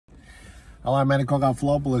Hello, Manny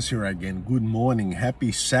Cockaflopoulos here again. Good morning.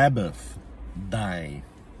 Happy Sabbath day.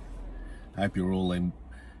 Hope you're all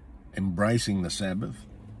embracing the Sabbath.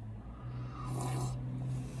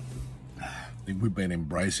 I think we've been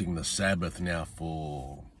embracing the Sabbath now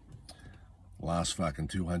for last fucking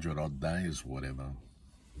 200 odd days, whatever.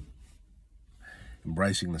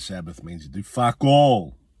 Embracing the Sabbath means you do fuck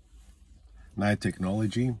all. No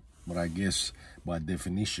technology, but I guess by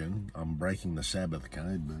definition, I'm breaking the Sabbath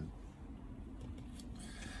code, but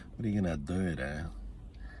what are you gonna do, eh?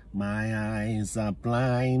 My eyes are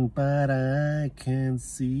blind, but I can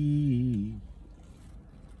see.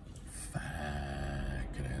 Fuck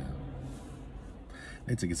it out.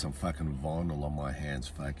 Need to get some fucking vinyl on my hands,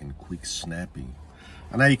 fucking quick, snappy.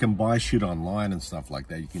 I know you can buy shit online and stuff like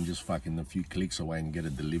that. You can just fucking a few clicks away and get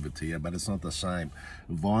it delivered to you, but it's not the same.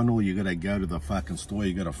 Vinyl, you gotta go to the fucking store,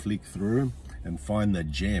 you gotta flick through and find the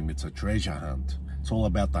gem. It's a treasure hunt. It's all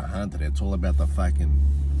about the hunt, it's all about the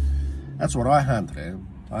fucking... That's what I hunt, man.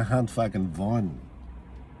 I hunt fucking vinyl.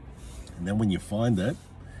 And then when you find it,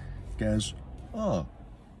 it goes, oh,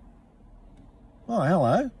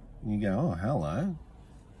 hello. And you go, oh, hello.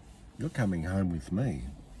 You're coming home with me.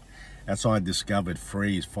 That's how I discovered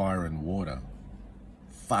Freeze, Fire and Water.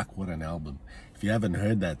 Fuck, what an album. If you haven't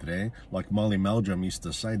heard that today, like Molly Meldrum used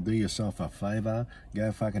to say, do yourself a favor,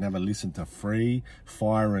 go fucking have a listen to Free,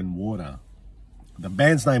 Fire and Water. The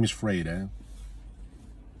band's name is Free, eh?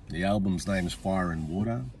 The album's name is Fire and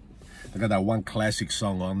Water. They got that one classic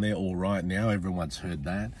song on there, All Right Now. Everyone's heard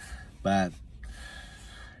that. But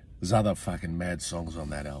there's other fucking mad songs on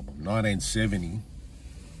that album. 1970.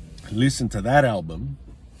 Listen to that album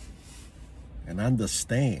and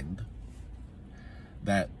understand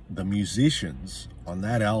that the musicians on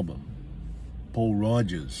that album, Paul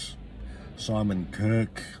Rodgers, Simon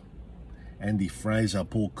Kirk, Andy Fraser,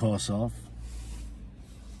 Paul Kossoff,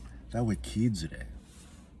 they were kids there.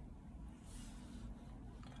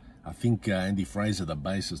 I think Andy Fraser, the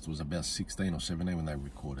bassist, was about 16 or 17 when they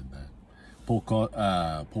recorded that.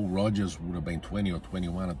 Paul Rodgers would have been 20 or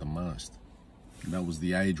 21 at the most. And that was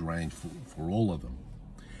the age range for all of them.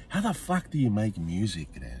 How the fuck do you make music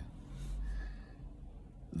then?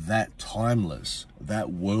 That timeless,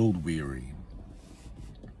 that world-weary,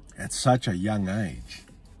 at such a young age.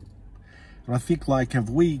 And I think, like,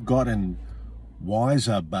 have we gotten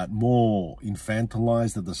wiser but more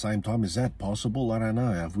infantilized at the same time? Is that possible? I don't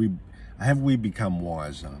know. Have we become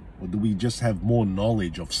wiser, or do we just have more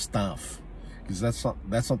knowledge of stuff? Because that's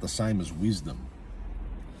not the same as wisdom.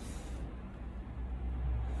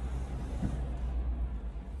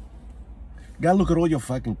 Go look at all your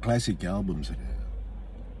fucking classic albums.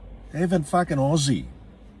 Even fucking Ozzy,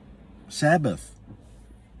 Sabbath,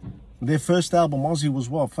 their first album, Ozzy, was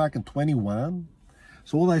what, fucking 21?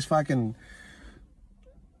 So all those fucking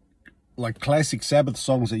like classic Sabbath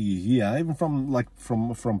songs that you hear, even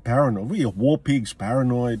from Paranoid, War Pigs,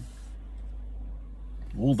 Paranoid,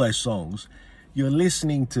 all those songs, you're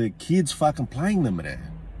listening to kids fucking playing them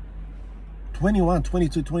there. 21,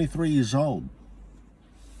 22, 23 years old.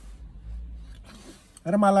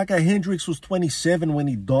 I don't know, like Hendrix was 27 when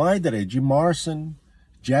he died there. Jim Morrison,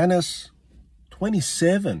 Janis,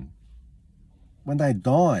 27 when they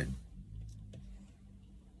died.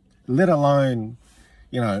 Let alone,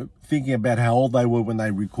 you know, thinking about how old they were when they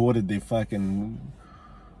recorded their fucking,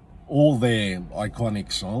 all their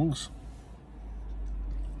iconic songs.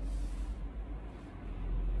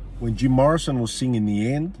 When Jim Morrison was singing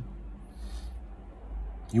The End,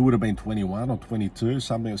 he would have been 21 or 22,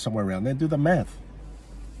 somewhere around there. Do the math.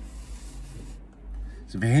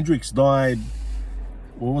 So if Hendrix died,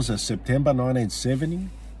 what was it, September 1970?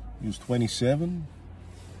 He was 27.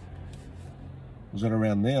 Was it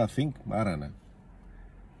around there, I think? I don't know.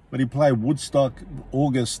 But he played Woodstock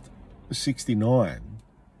August 69.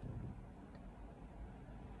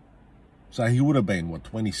 So he would have been, what,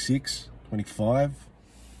 26, 25?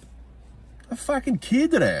 A fucking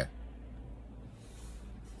kid there.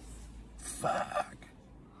 Fuck.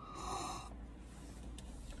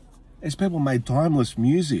 These people made timeless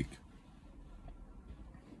music.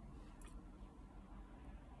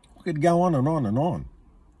 We could go on and on and on.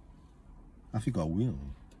 I think I will.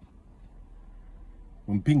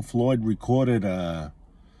 When Pink Floyd recorded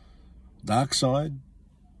Dark Side,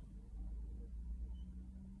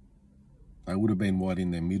 they would have been, what, in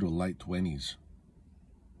their mid or late 20s.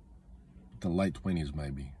 The late 20s,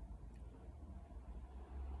 maybe.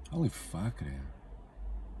 Holy fuck, man.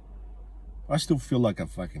 I still feel like a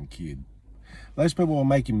fucking kid. Those people were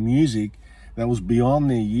making music that was beyond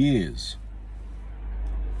their years.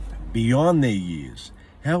 Beyond their years.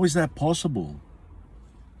 How is that possible?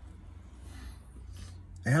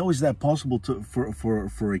 How is that possible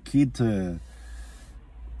for a kid to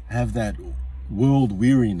have that world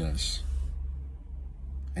weariness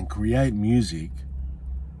and create music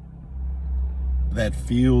that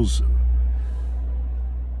feels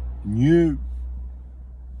new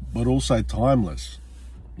but also timeless,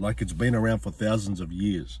 like it's been around for thousands of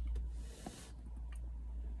years?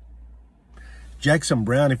 Jackson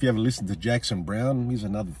Browne, if you ever listened to Jackson Browne, he's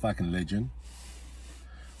another fucking legend.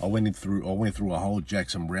 I went through a whole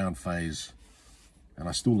Jackson Browne phase, and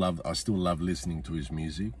I still love listening to his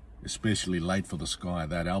music, especially Late for the Sky.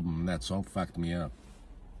 That album and that song fucked me up.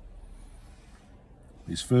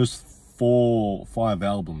 His first 4-5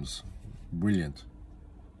 albums, brilliant.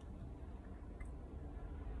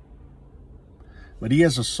 But he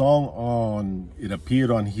has a song it appeared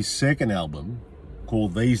on his second album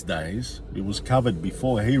called These Days. It was covered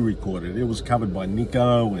before he recorded it. It was covered by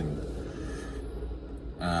Nico, and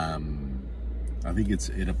I think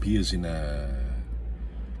it appears in a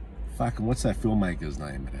fucking, what's that filmmaker's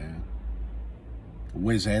name?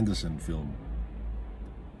 Wes Anderson film.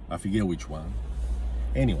 I forget which one.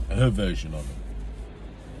 Anyway, her version of it.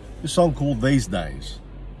 The song called These Days.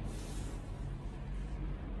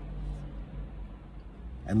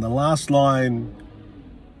 And the last line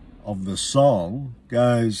of the song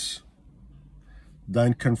goes,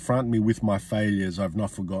 "Don't confront me with my failures, I've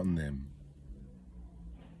not forgotten them."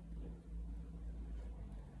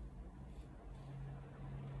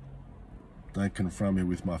 Don't confront me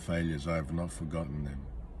with my failures, I have not forgotten them.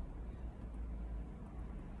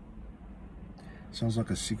 Sounds like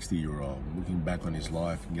a 60-year-old looking back on his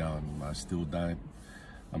life and going, I still don't.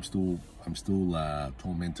 I'm still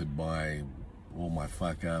tormented by all my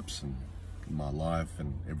fuck-ups and my life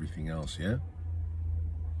and everything else, yeah?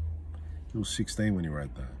 He was 16 when he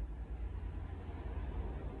wrote that.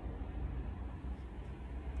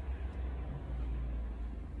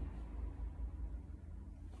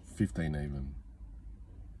 '15 even.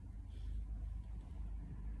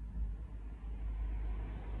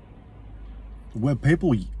 Were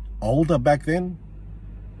people older back then?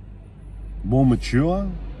 More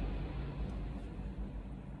mature?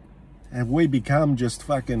 Have we become just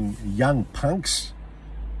fucking young punks,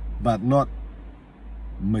 but not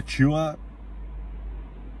mature?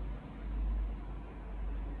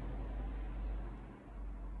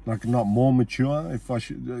 Like, not more mature? If I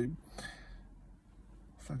should...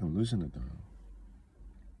 fucking losing it though.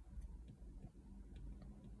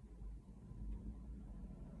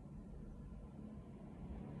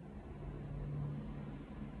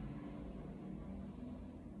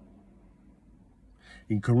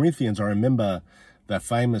 In Corinthians, I remember that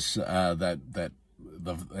famous the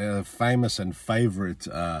famous and favorite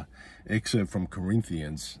excerpt from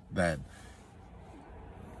Corinthians that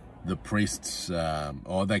the priests,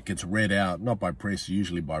 or that gets read out, not by priests,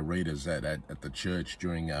 usually by readers at the church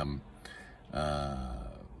during you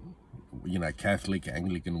know, Catholic,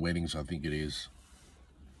 Anglican weddings, I think it is.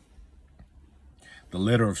 The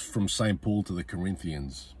letter from St. Paul to the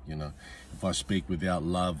Corinthians, you know, if I speak without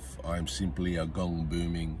love, I am simply a gong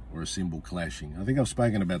booming or a cymbal clashing. I think I've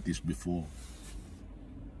spoken about this before.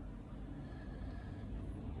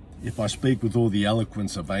 If I speak with all the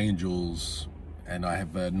eloquence of angels and I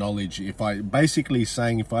have knowledge, if I basically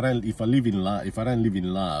saying if I don't live in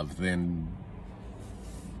love, then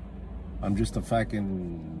I'm just a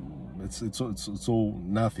fucking, it's all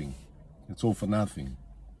nothing. It's all for nothing.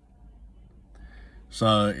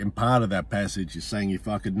 So in part of that passage is saying, if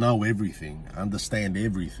I could know everything, understand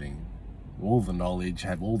everything, all the knowledge,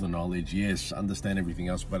 have all the knowledge, yes, understand everything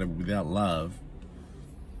else, but without love,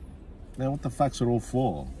 now what the fuck's it all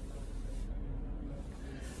for?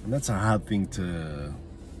 And that's a hard thing to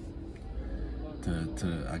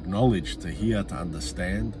acknowledge, to hear, to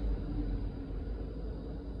understand.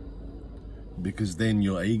 Because then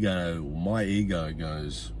your ego, my ego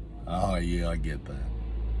goes, oh yeah, I get that.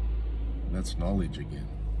 That's knowledge again.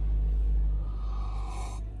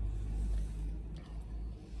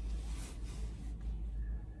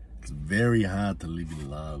 It's very hard to live in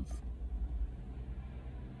love,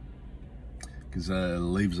 because it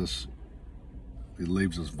leaves us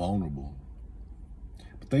vulnerable.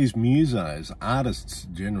 But these musos, artists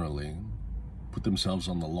generally, put themselves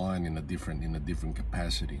on the line in a different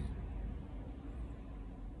capacity.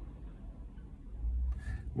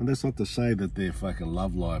 Well, that's not to say that their fucking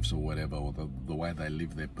love lives or whatever, or the way they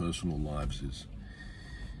live their personal lives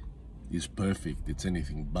is perfect. It's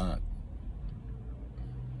anything but.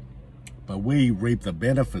 But we reap the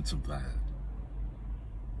benefits of that.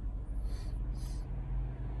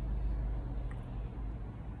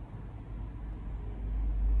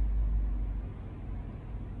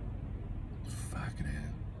 Fucking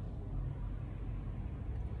hell.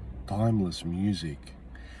 timeless music.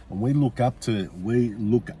 And we look up to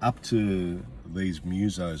these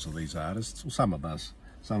musos or these artists, or some of us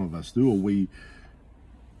do, or we,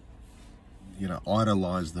 you know,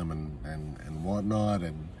 idolize them and whatnot,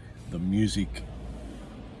 and the music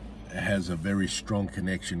has a very strong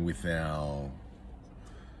connection with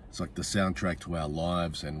it's like the soundtrack to our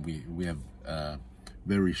lives, and we have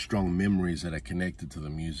very strong memories that are connected to the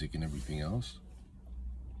music and everything else.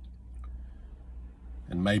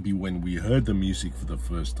 And maybe when we heard the music for the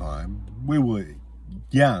first time, we were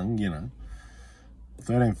young, you know,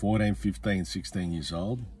 13, 14, 15, 16 years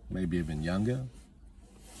old, maybe even younger.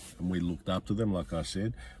 And we looked up to them, like I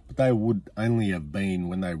said. But they would only have been,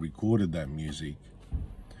 when they recorded that music,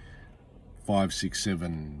 5, 6,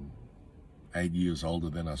 7, 8 years older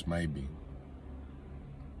than us, maybe.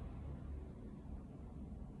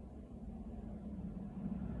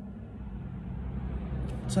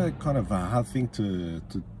 It's a kind of a hard thing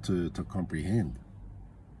to comprehend.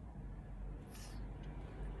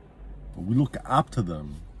 But we look up to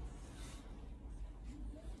them.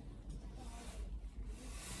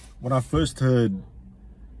 When I first heard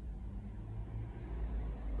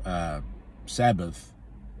Sabbath,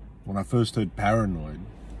 when I first heard Paranoid,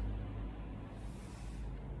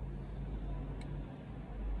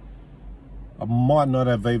 I might not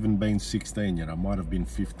have even been 16 yet. I might have been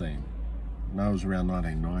 15. And that was around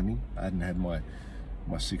 1990. I hadn't had my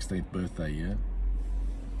 16th birthday yet.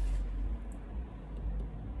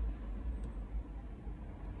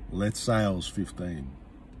 Let's say I was 15.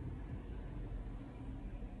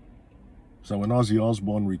 So when Ozzy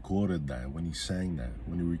Osbourne recorded that, when he sang that,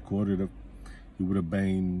 when he recorded it, he would have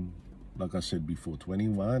been, like I said before,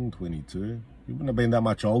 21, 22. He wouldn't have been that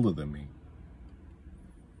much older than me.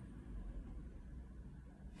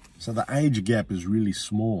 So the age gap is really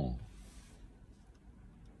small.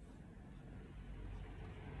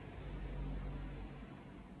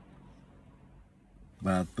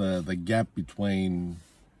 But the gap between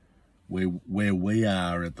where we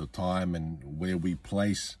are at the time and where we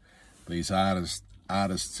place these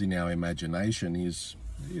artists in our imagination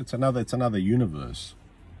it's another universe.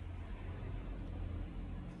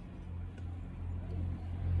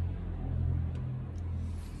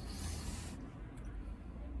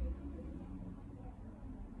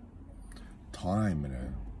 Time, you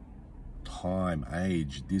know, time,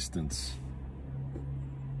 age, distance.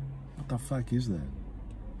 What the fuck is that?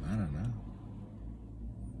 I don't know.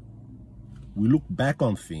 We look back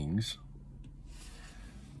on things,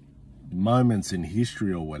 moments in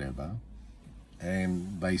history or whatever,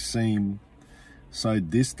 and they seem so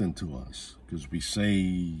distant to us because we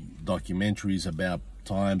see documentaries about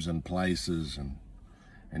times and places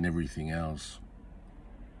and everything else.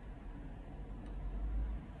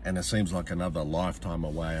 And it seems like another lifetime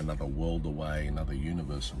away, another world away, another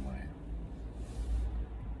universe away.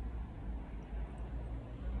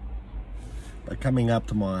 But coming up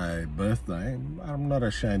to my birthday, I'm not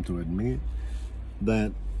ashamed to admit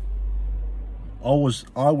that I was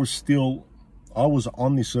on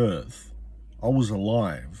this earth, I was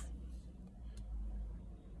alive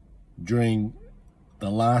during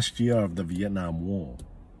the last year of the Vietnam War.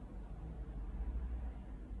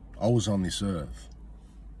 I was on this earth.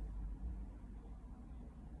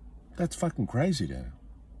 That's fucking crazy, dude.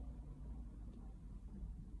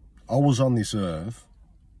 I was on this earth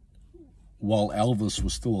while Elvis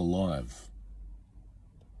was still alive.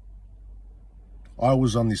 I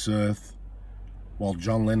was on this earth while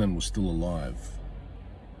John Lennon was still alive.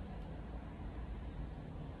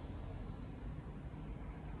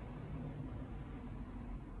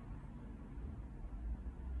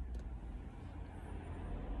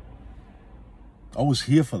 I was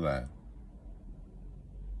here for that.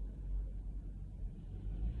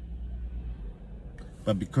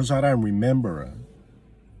 But because I don't remember it,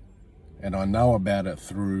 and I know about it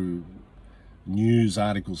through news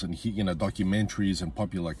articles and, you know, documentaries and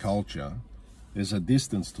popular culture, there's a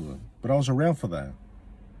distance to it. But I was around for that.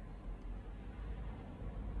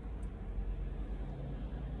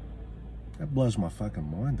 That blows my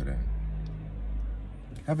fucking mind today.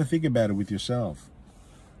 Have a think about it with yourself.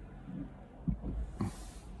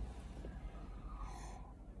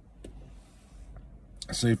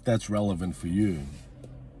 See if that's relevant for you.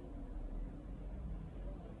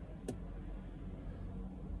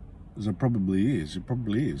 Because it probably is. It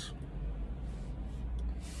probably is.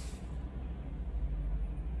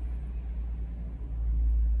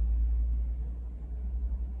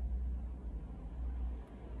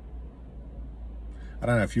 I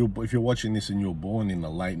don't know if you're watching this and you're born in the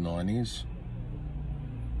late 90s.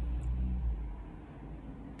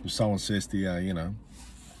 If someone says to you, you know,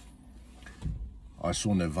 I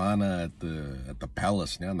saw Nirvana at the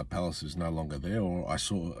Palace. Now the Palace is no longer there. Or I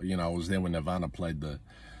saw, you know, I was there when Nirvana played the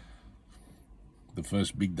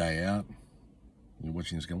first Big Day Out. You're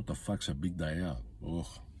watching this going, what the fuck's a Big Day Out? Oh,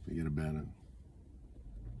 forget about it.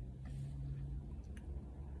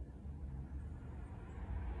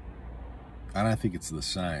 I don't think it's the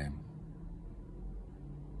same.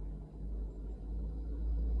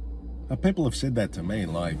 Now, people have said that to me,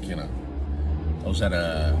 like, you know, I was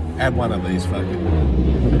at one of these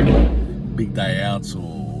fucking Big Day Outs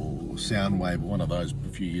or Soundwave, one of those a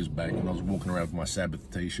few years back, and I was walking around with my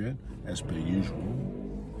Sabbath t-shirt, as per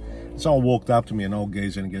usual. Someone walked up to me, an old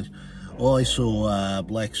geezer, and he goes, oh, I saw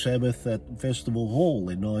Black Sabbath at Festival Hall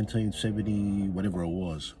in 1970, whatever it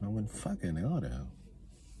was. And I went, fucking hell now.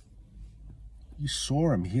 You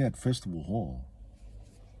saw him here at Festival Hall.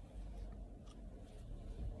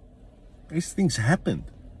 These things happened.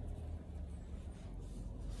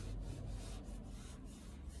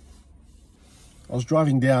 I was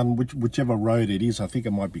driving down whichever road it is. I think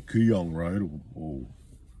it might be Kooyong Road, or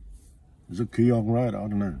is it Kooyong Road? I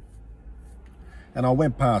don't know. And I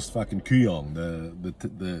went past fucking Kooyong,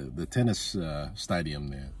 the tennis stadium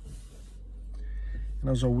there. And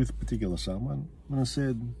I was with a particular someone, and I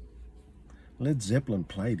said, Led Zeppelin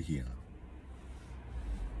played here.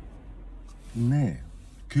 And there,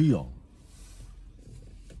 Kooyong.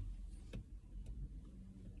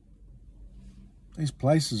 These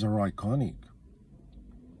places are iconic.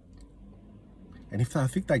 And I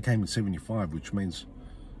think they came in 75, which means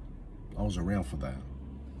I was around for that.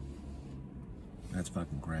 That's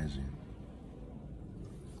fucking crazy.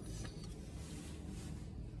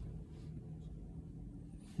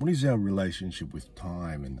 What is our relationship with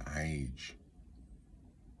time and age?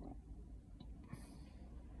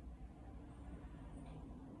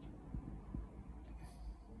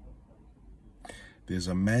 There's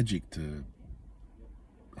a magic to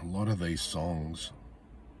a lot of these songs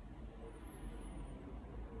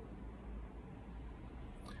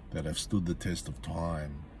that have stood the test of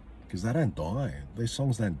time, because they don't die. These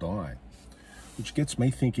songs don't die, which gets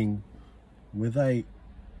me thinking, have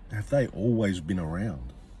they always been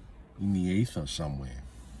around in the ether somewhere?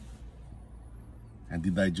 And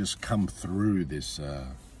did they just come through this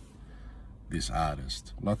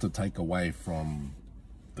artist? Not to take away from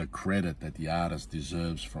the credit that the artist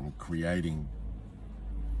deserves from creating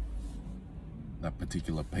that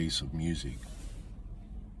particular piece of music.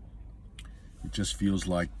 It just feels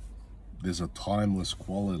like there's a timeless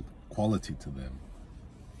quality to them.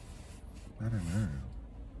 I don't know.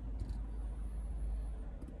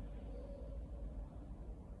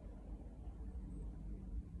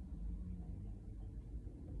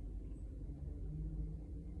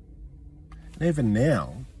 And even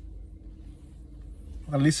now,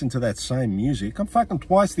 I listen to that same music. I'm fucking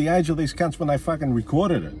twice the age of these cunts when they fucking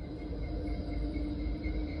recorded it.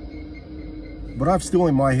 But I've still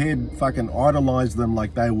in my head fucking idolized them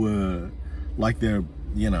like they were, like they're,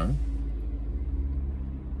 you know.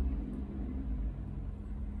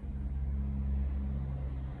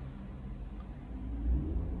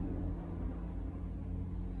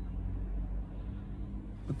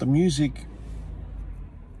 But the music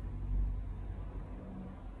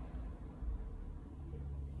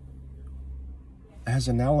has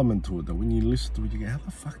an element to it that when you listen to it, you go, how the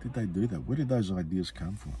fuck did they do that? Where did those ideas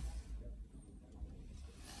come from?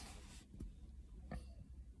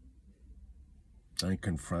 Don't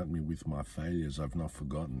confront me with my failures, I've not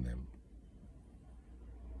forgotten them.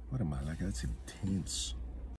 What am I like? That's intense.